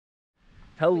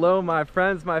Hello my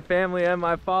friends, my family, and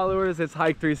my followers. It's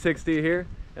Hike 360 here,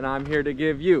 and I'm here to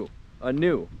give you a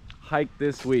new hike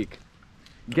this week.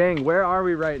 Gang, where are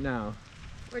we right now?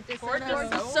 We're Fort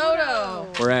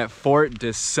DeSoto. We're at Fort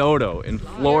DeSoto in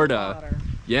Florida.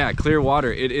 Yeah, clear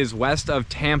water. It is west of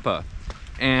Tampa.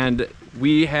 And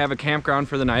we have a campground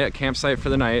for the night, a campsite for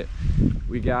the night.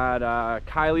 We got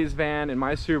Kylie's van and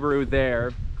my Subaru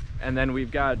there. And then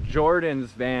we've got Jordan's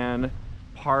van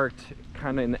parked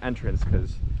kind of in the entrance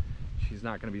because she's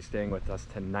not going to be staying with us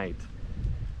tonight.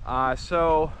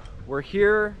 So we're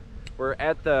here, we're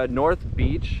at the North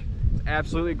Beach. It's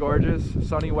absolutely gorgeous,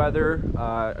 sunny weather.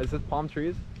 Is this palm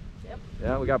trees? Yep.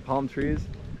 Yeah, we got palm trees.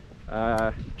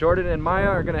 Jordan and Maya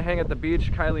are going to hang at the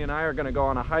beach. Kylie and I are going to go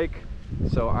on a hike.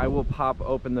 So I will pop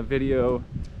open the video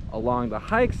along the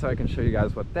hike so I can show you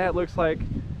guys what that looks like.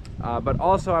 But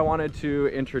also I wanted to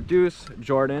introduce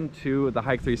Jordan to the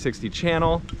Hike 360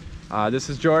 channel. This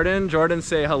is Jordan. Jordan,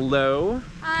 say hello.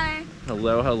 Hi.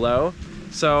 Hello, hello.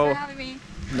 So, Thanks for having me.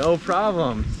 No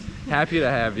problem. Happy to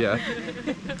have you.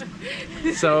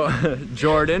 So,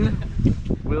 Jordan,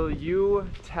 will you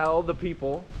tell the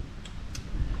people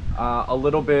a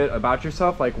little bit about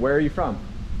yourself? Like, where are you from?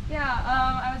 Yeah,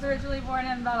 I was originally born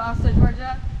in Valdosta,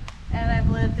 Georgia, and I've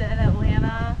lived in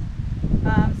Atlanta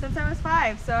since I was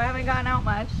 5, so I haven't gotten out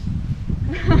much.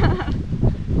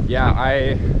 Yeah,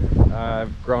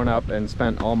 I've grown up and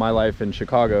spent all my life in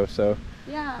Chicago, so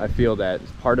yeah. I feel that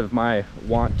part of my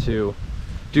want to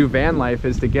do van life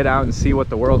is to get out and see what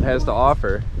the world has to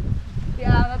offer.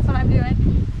 Yeah, that's what I'm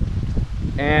doing.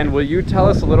 And will you tell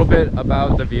us a little bit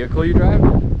about the vehicle you drive?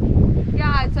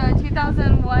 Yeah, it's a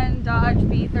 2001 Dodge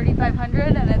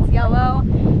B3500 and it's yellow,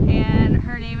 and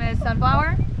her name is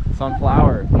Sunflower.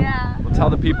 Sunflower. Yeah. Well, tell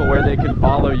the people where they can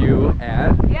follow you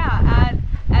at. Yeah, at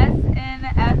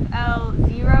SNFL0WR.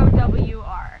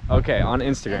 Okay, on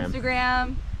Instagram.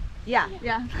 Instagram. Yeah.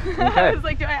 Okay. I was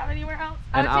like, do I have anywhere else?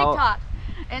 And TikTok.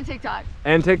 And TikTok.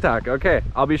 And TikTok. Okay,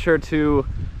 I'll be sure to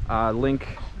link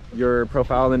your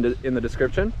profile in the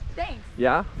description. Thanks.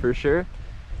 Yeah, for sure.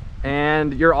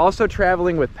 And you're also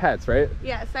traveling with pets, right?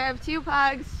 Yes, I have 2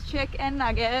 pugs, Chick and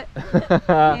Nugget,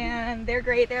 and they're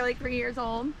great. They're like 3 years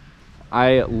old.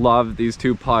 I love these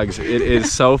 2 pugs. It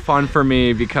is so fun for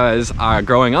me because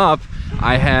growing up,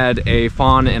 I had a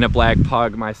fawn and a black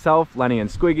pug myself, Lenny and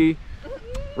Squiggy.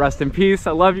 Rest in peace.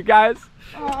 I love you guys.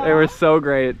 Aww. They were so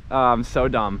great. So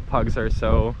dumb. Pugs are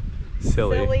so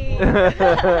silly. We'll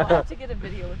have to get a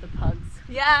video with the pugs.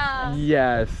 Yeah.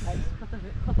 Yes. Nice.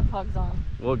 Put the pugs on.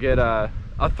 We'll get a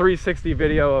 360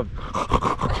 video of...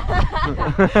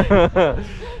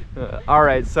 All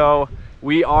right, so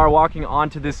we are walking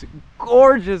onto this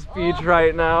gorgeous beach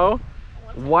right now.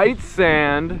 White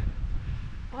sand.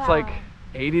 Wow. It's like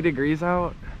 80 degrees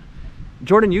out.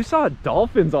 Jordan, you saw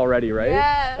dolphins already, right?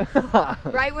 Yeah.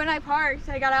 Right when I parked,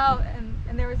 I got out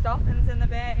and there was dolphins in the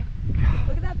bay.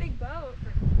 Look at that big boat.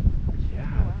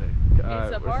 Yeah.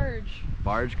 It's a barge.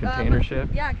 Barge, container ship?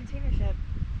 Yeah, container ship.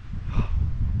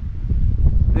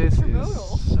 This is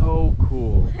so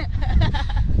cool.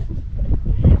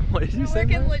 What did you say?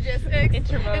 Working logistics.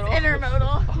 Intermodal. It's intermodal.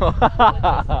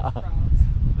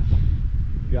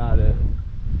 Got it.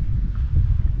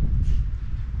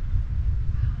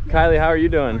 Kylie, how are you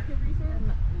doing?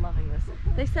 I'm loving this.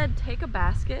 They said take a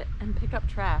basket and pick up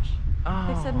trash. Oh.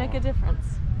 They said make a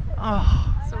difference.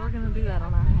 Oh. So we're gonna do that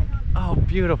on our hike. Oh,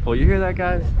 beautiful. You hear that,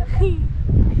 guys?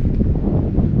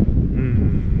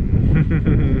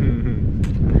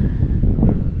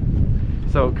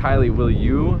 So Kylie, will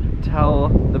you tell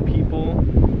the people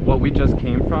what we just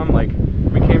came from? Like,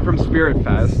 we came from Spirit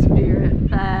Fest. Spirit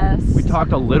Fest. We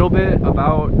talked a little bit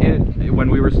about it when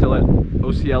we were still at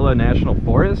Osceola National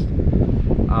Forest.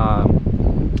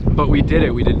 But we did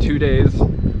it. We did 2 days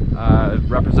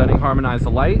representing Harmonize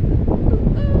the Light.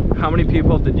 How many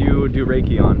people did you do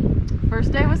Reiki on?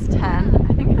 First day was 10.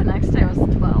 I think the next day was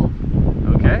 12.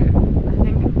 Okay. I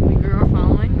think we grew our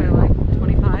following by like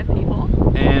 25 people.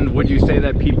 And would you say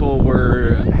that people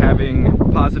were having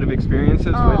positive experiences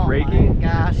with Reiki? Oh my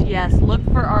gosh, yes. Look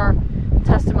for our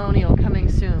testimonial coming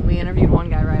soon. We interviewed one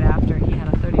guy right after. He had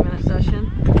a 30-minute session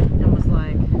and was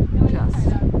like just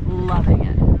loving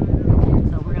it.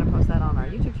 So we're going to post that on our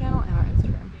YouTube channel and our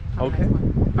Instagram. Okay.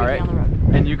 All right.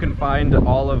 And you can find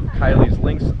all of Kylie's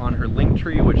links on her link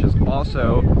tree, which is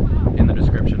also in the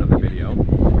description of the video.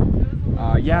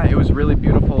 Yeah, it was really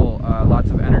beautiful.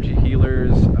 Lots of energy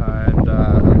healers and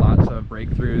lots of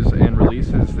breakthroughs and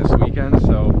releases this weekend.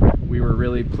 So we were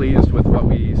really pleased with what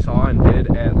we saw and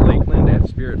did at Lakeland at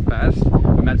Spirit Fest.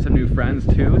 We met some new friends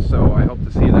too, so I hope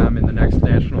to see them in the next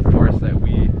national forest that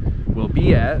we will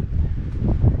be at.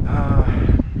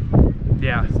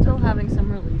 Yeah,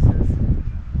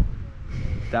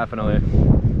 Definitely.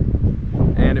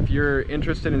 And if you're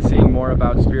interested in seeing more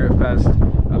about Spirit Fest,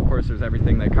 of course there's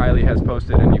everything that Kylie has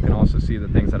posted, and you can also see the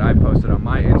things that I've posted on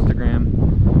my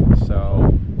Instagram.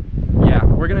 So yeah,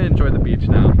 we're gonna enjoy the beach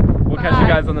now. We'll catch you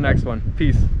guys on the next one.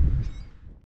 Peace.